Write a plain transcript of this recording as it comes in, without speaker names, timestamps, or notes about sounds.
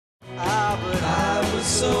was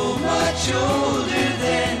so much older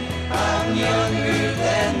then, I'm younger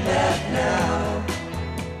than that now.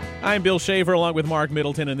 I'm Bill Shaver along with Mark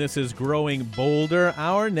Middleton, and this is Growing Bolder.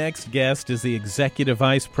 Our next guest is the Executive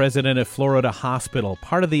Vice President at Florida Hospital,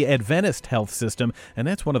 part of the Adventist health system, and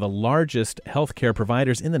that's one of the largest healthcare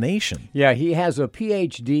providers in the nation. Yeah, he has a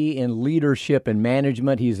Ph.D. in leadership and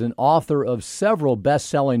management. He's an author of several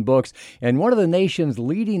best-selling books and one of the nation's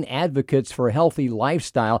leading advocates for a healthy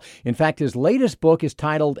lifestyle. In fact, his latest book is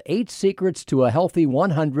titled 8 Secrets to a Healthy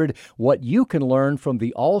 100, What You Can Learn from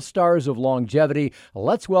the All-Stars of Longevity.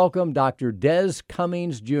 Let's welcome Dr. Des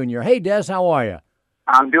Cummings, Jr. Hey, Des, how are you?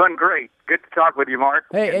 I'm doing great. Good to talk with you, Mark.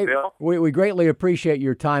 Hey, Bill. We greatly appreciate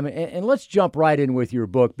your time. And let's jump right in with your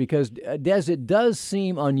book because, Des, it does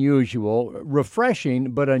seem unusual,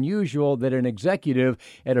 refreshing, but unusual that an executive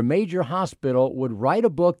at a major hospital would write a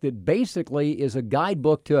book that basically is a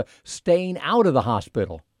guidebook to staying out of the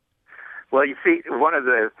hospital. Well, you see, one of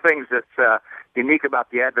the things that's unique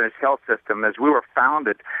about the Adventist health system is we were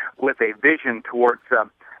founded with a vision towards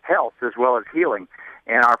health as well as healing.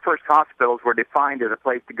 And our first hospitals were defined as a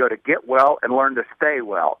place to go to get well and learn to stay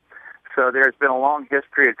well. So there's been a long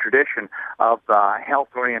history and tradition of health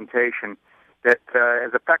orientation that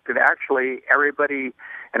has affected actually everybody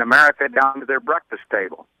in America down to their breakfast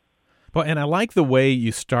table. Well, and I like the way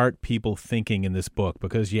you start people thinking in this book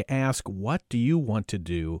because you ask, what do you want to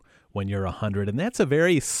do when you're 100? And that's a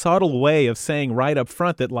very subtle way of saying right up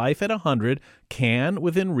front that life at 100 can,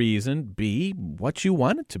 within reason, be what you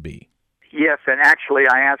want it to be. Yes, and actually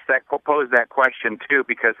I posed that question too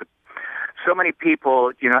because so many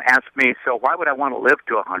people, ask me, so why would I want to live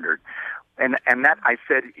to 100? And that, I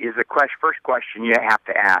said, is the first question you have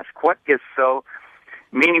to ask. What is so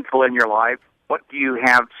meaningful in your life? What do you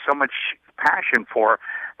have so much passion for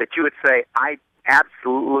that you would say, I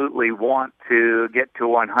absolutely want to get to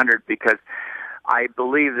 100 because I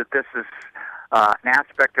believe that this is an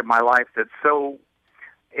aspect of my life that's so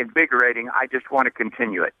invigorating, I just want to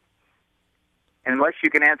continue it. Unless you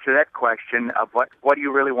can answer that question of what do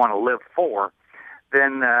you really want to live for,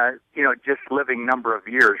 then, just living number of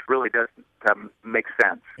years really doesn't make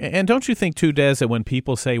sense. And don't you think, too, Des, that when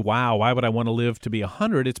people say, wow, why would I want to live to be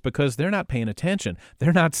 100, it's because they're not paying attention.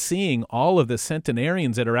 They're not seeing all of the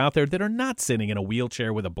centenarians that are out there that are not sitting in a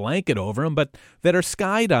wheelchair with a blanket over them, but that are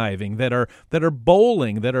skydiving, that are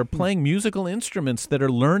bowling, that are playing musical instruments, that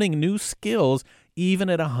are learning new skills, even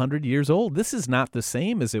at 100 years old. This is not the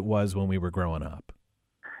same as it was when we were growing up.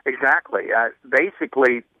 Exactly.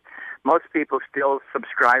 Basically, most people still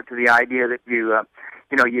subscribe to the idea that you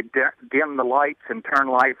dim the lights and turn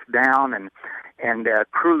life down and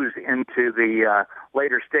cruise into the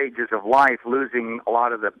later stages of life, losing a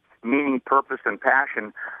lot of the meaning, purpose, and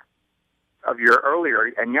passion of your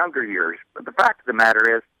earlier and younger years. But the fact of the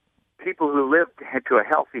matter is, people who live to a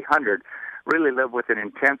healthy 100 really live with an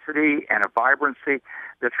intensity and a vibrancy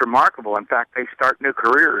that's remarkable. In fact, they start new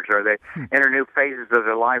careers or they enter new phases of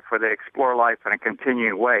their life where they explore life in a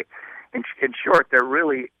continuing way. In short, they're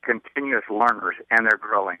really continuous learners, and they're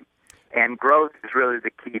growing. And growth is really the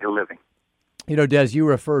key to living. Des, you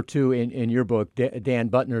refer to in your book, Dan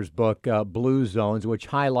Buttner's book, Blue Zones, which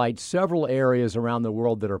highlights several areas around the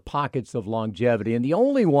world that are pockets of longevity. And the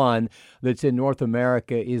only one that's in North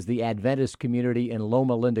America is the Adventist community in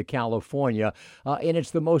Loma Linda, California. And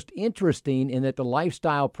it's the most interesting in that the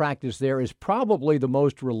lifestyle practice there is probably the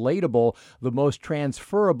most relatable, the most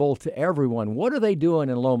transferable to everyone. What are they doing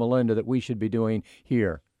in Loma Linda that we should be doing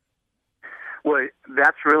here? Well,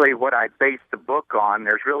 that's really what I based the book on.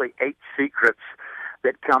 There's really 8 secrets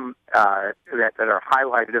that come that are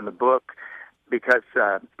highlighted in the book because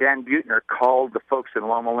Dan Buettner called the folks in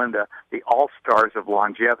Loma Linda the all-stars of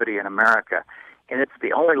longevity in America. And it's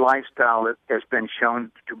the only lifestyle that has been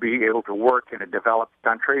shown to be able to work in a developed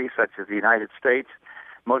country such as the United States.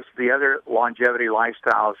 Most of the other longevity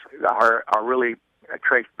lifestyles are really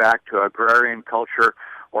traced back to agrarian culture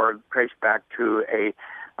or traced back to a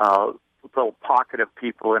little pocket of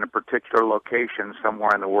people in a particular location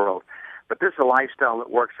somewhere in the world. But this is a lifestyle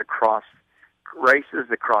that works across races,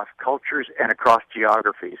 across cultures, and across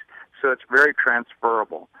geographies. So it's very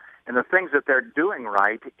transferable. And the things that they're doing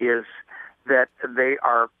right is that they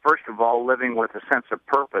are, first of all, living with a sense of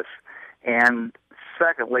purpose. And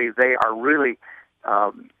secondly, they are really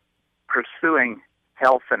pursuing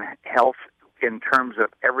health in terms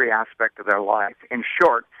of every aspect of their life. In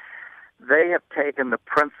short, they have taken the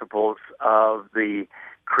principles of the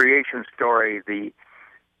creation story, the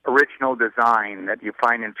original design that you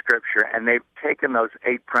find in Scripture, and they've taken those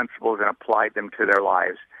 8 principles and applied them to their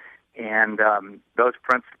lives. And those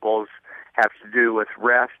principles have to do with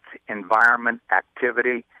rest, environment,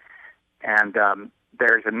 activity, and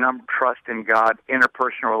there's a number: trust in God,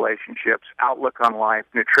 interpersonal relationships, outlook on life,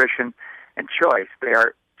 nutrition, and choice. They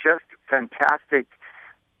are just fantastic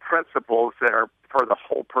principles that are for the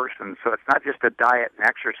whole person. So it's not just a diet and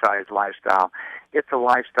exercise lifestyle. It's a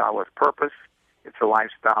lifestyle with purpose. It's a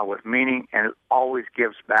lifestyle with meaning, and it always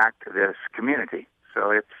gives back to this community. So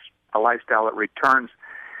it's a lifestyle that returns,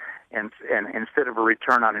 and instead of a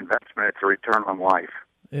return on investment, it's a return on life.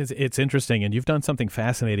 It's interesting, and you've done something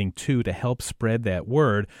fascinating, too, to help spread that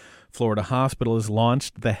word. Florida Hospital has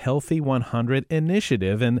launched the Healthy 100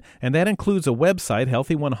 initiative, and that includes a website,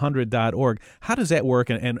 healthy100.org. How does that work,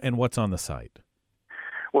 and what's on the site?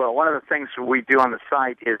 Well, one of the things we do on the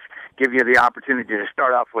site is give you the opportunity to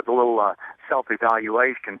start off with a little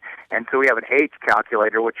self-evaluation. And so we have an age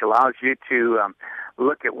calculator, which allows you to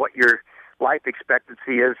look at what your life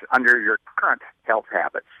expectancy is under your current health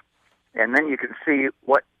habits. And then you can see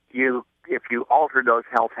if you alter those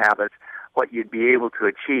health habits, what you'd be able to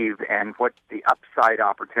achieve and what the upside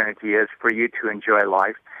opportunity is for you to enjoy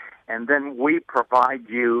life. And then we provide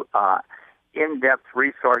you in-depth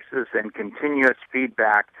resources and continuous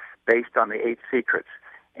feedback based on the 8 secrets.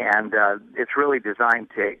 And it's really designed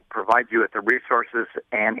to provide you with the resources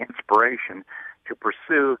and inspiration to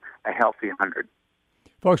pursue a healthy 100.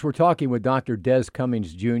 Folks, we're talking with Dr. Des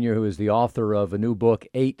Cummings, Jr., who is the author of a new book,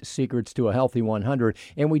 8 Secrets to a Healthy 100.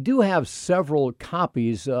 And we do have several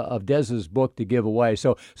copies of Des's book to give away.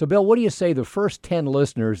 So, Bill, what do you say the first 10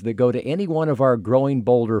 listeners that go to any one of our Growing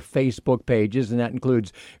Bolder Facebook pages, and that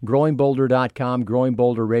includes growingbolder.com, Growing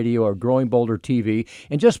Bolder Radio, or Growing Bolder TV,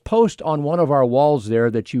 and just post on one of our walls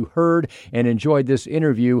there that you heard and enjoyed this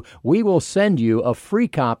interview, we will send you a free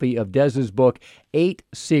copy of Des's book, 8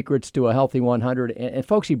 Secrets to a Healthy 100. And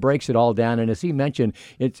folks, he breaks it all down. And as he mentioned,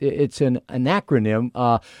 it's an acronym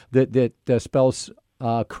that spells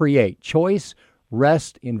CREATE: choice,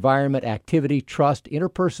 rest, environment, activity, trust,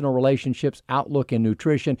 interpersonal relationships, outlook, and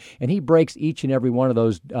nutrition. And he breaks each and every one of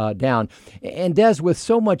those down. And Des, with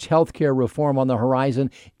so much healthcare reform on the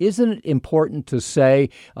horizon, isn't it important to say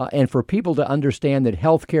and for people to understand that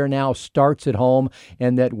healthcare now starts at home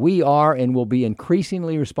and that we are and will be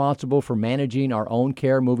increasingly responsible for managing our own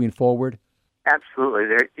care moving forward? Absolutely.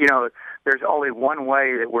 There's only one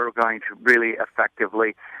way that we're going to really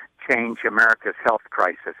effectively change America's health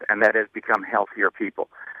crisis, and that is become healthier people.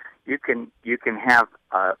 You can have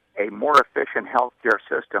a more efficient healthcare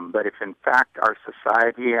system, but if in fact our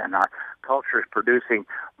society and our culture is producing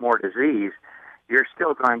more disease, you're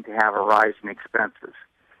still going to have a rise in expenses.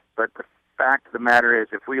 But the fact of the matter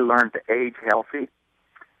is, if we learn to age healthy,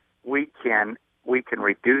 we can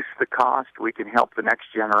reduce the cost. We can help the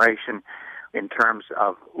next generation in terms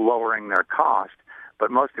of lowering their cost,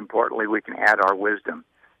 but most importantly, we can add our wisdom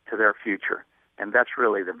to their future. And that's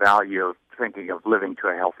really the value of thinking of living to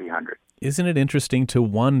a healthy 100. Isn't it interesting to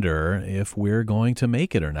wonder if we're going to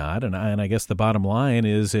make it or not? And I guess the bottom line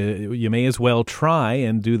is you may as well try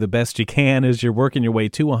and do the best you can as you're working your way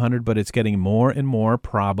to 100, but it's getting more and more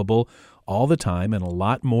probable all the time, and a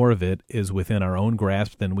lot more of it is within our own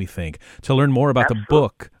grasp than we think. To learn more about the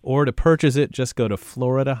book or to purchase it, just go to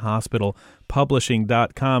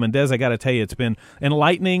floridahospitalpublishing.com. And Des, I got to tell you, it's been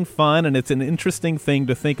enlightening, fun, and it's an interesting thing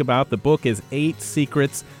to think about. The book is 8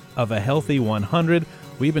 Secrets of a Healthy 100.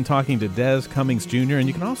 We've been talking to Des Cummings, Jr., and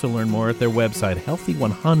you can also learn more at their website,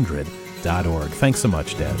 healthy100.org. Thanks so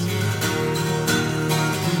much, Des.